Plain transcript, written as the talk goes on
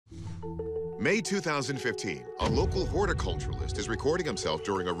May 2015, a local horticulturist is recording himself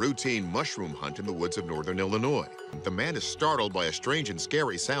during a routine mushroom hunt in the woods of northern Illinois. The man is startled by a strange and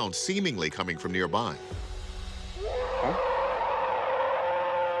scary sound seemingly coming from nearby.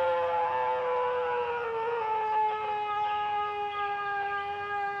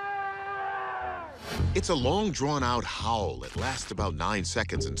 It's a long, drawn-out howl. It lasts about 9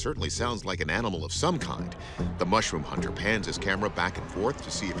 seconds and certainly sounds like an animal of some kind. The mushroom hunter pans his camera back and forth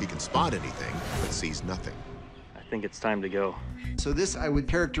to see if he can spot anything, but sees nothing. I think it's time to go. So this I would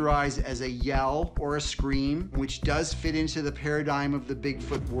characterize as a yell or a scream, which does fit into the paradigm of the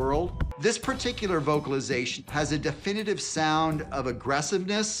Bigfoot world. This particular vocalization has a definitive sound of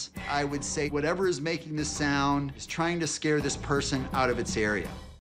aggressiveness. I would say whatever is making the sound is trying to scare this person out of its area.